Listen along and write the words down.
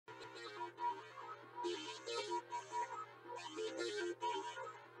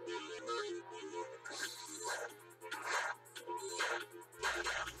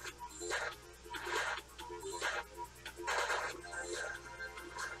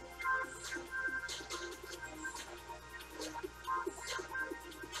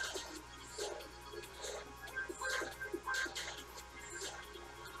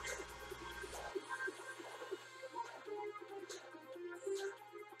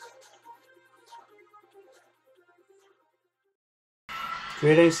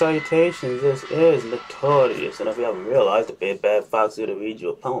Greetings, salutations. This is Notorious, and if you haven't realized, the Big Bad Fox here to read you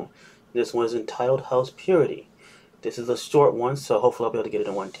a poem. This one is entitled House Purity. This is a short one, so hopefully I'll be able to get it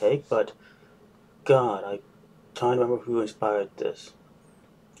in one take, but God, I'm trying to remember who inspired this.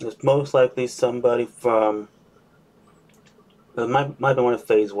 It's most likely somebody from... It might be one of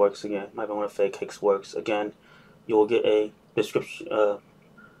Faye's works again. Might be one of Faye Cake's works. Again, you will get a description, a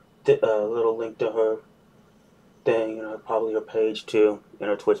little link to her thing, probably her page too, and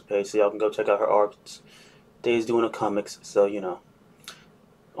her Twitch page, so y'all can go check out her arts. Days doing the comics, so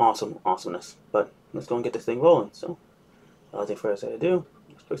awesomeness. But let's go and get this thing rolling. So, without any further ado,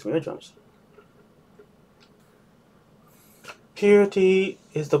 let's play some eardrums. Purity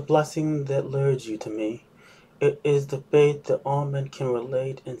is the blessing that lures you to me. It is the bait that all men can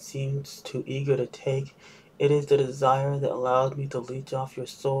relate and seems too eager to take. It is the desire that allows me to leech off your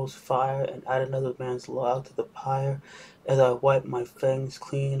soul's fire and add another man's log to the pyre as I wipe my fangs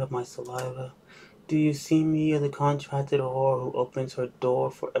clean of my saliva. Do you see me as a contracted whore who opens her door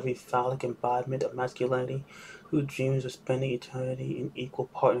for every phallic embodiment of masculinity, who dreams of spending eternity in equal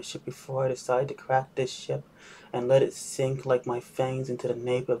partnership before I decide to crack this ship and let it sink like my fangs into the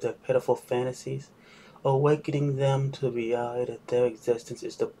nape of their pitiful fantasies, awakening them to the reality that their existence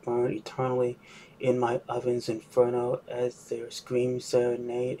is to burn eternally in my oven's inferno as their screams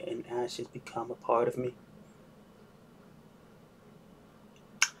serenade and ashes become a part of me.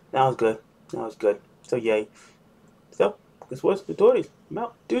 That was good. That was good. So yay. So, this was Notorious. I'm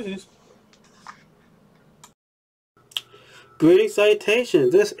out. Deuces. Greetings,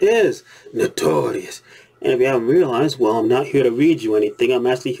 salutations. This is Notorious. And if you haven't realized, well, I'm not here to read you anything. I'm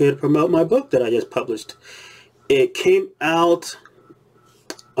actually here to promote my book that I just published. It came out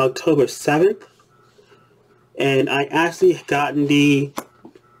October 7th. And I actually gotten the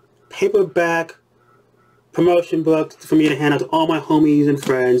paperback promotion book for me to hand out to all my homies and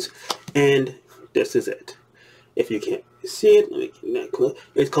friends. And this is it. If you can't see it, let me get that close.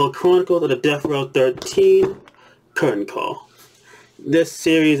 It's called Chronicles of the Death Row 13 Curtain Call. This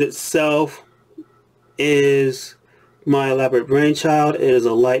series itself is my elaborate brainchild. It is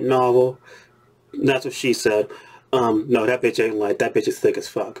a light novel. That's what she said. No, that bitch ain't light. That bitch is thick as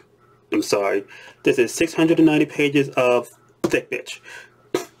fuck. I'm sorry. This is 690 pages of thick bitch.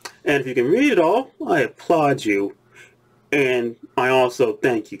 And if you can read it all, I applaud you. And I also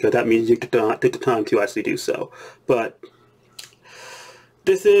thank you, because that means you took the time to actually do so. But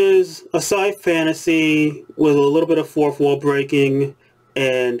this is a sci fantasy with a little bit of fourth wall breaking.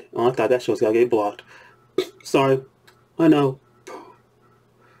 And oh, I thought that show was gonna get blocked. Sorry. I know.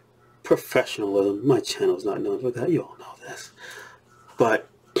 Professionalism. My channel's not known for that. You all know this. But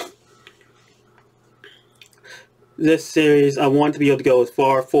this series, I want to be able to go as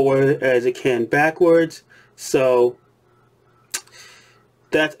far forward as it can backwards. So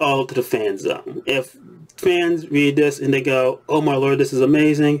that's all to the fan zone. If fans read this and they go, oh my lord, this is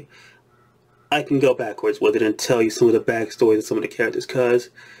amazing, I can go backwards with it and tell you some of the backstories of some of the characters, because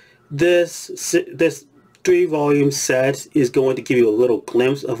this 3-volume set is going to give you a little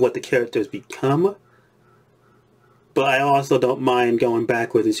glimpse of what the characters become. But I also don't mind going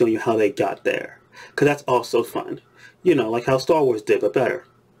backwards and showing you how they got there, because that's also fun. You know, like how Star Wars did, but better.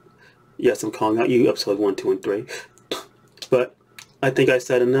 Yes, I'm calling out you, episode 1, 2, and 3. But I think I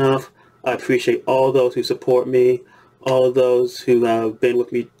said enough. I appreciate all those who support me, all those who have been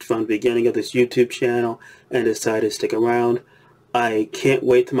with me from the beginning of this YouTube channel and decided to stick around. I can't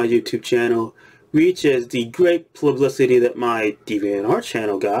wait till my YouTube channel reaches the great publicity that my DeviantArt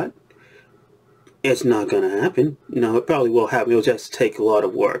channel got. It's not going to happen. No, it probably will happen. It'll just take a lot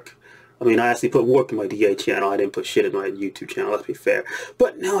of work. I mean, I actually put work in my DA channel. I didn't put shit in my YouTube channel, let's be fair.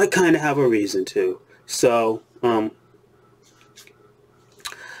 But now I kind of have a reason to. So, I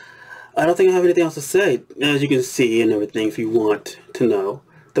don't think I have anything else to say. As you can see and everything, if you want to know,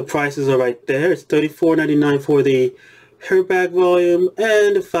 the prices are right there. It's $34.99 for the hardback volume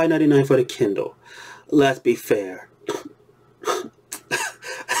and $5.99 for the Kindle. Let's be fair.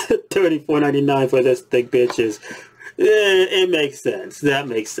 $34.99 for this thick bitches. It makes sense. That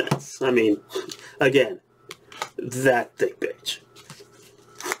makes sense. I mean, again, that thick bitch.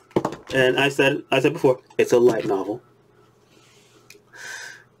 And I said before, it's a light novel.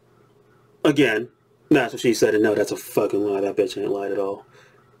 Again, that's what she said, and no, that's a fucking lie. That bitch ain't lied at all.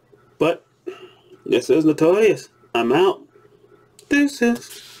 But this is Notorious. I'm out.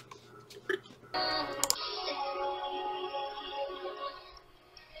 Deuces.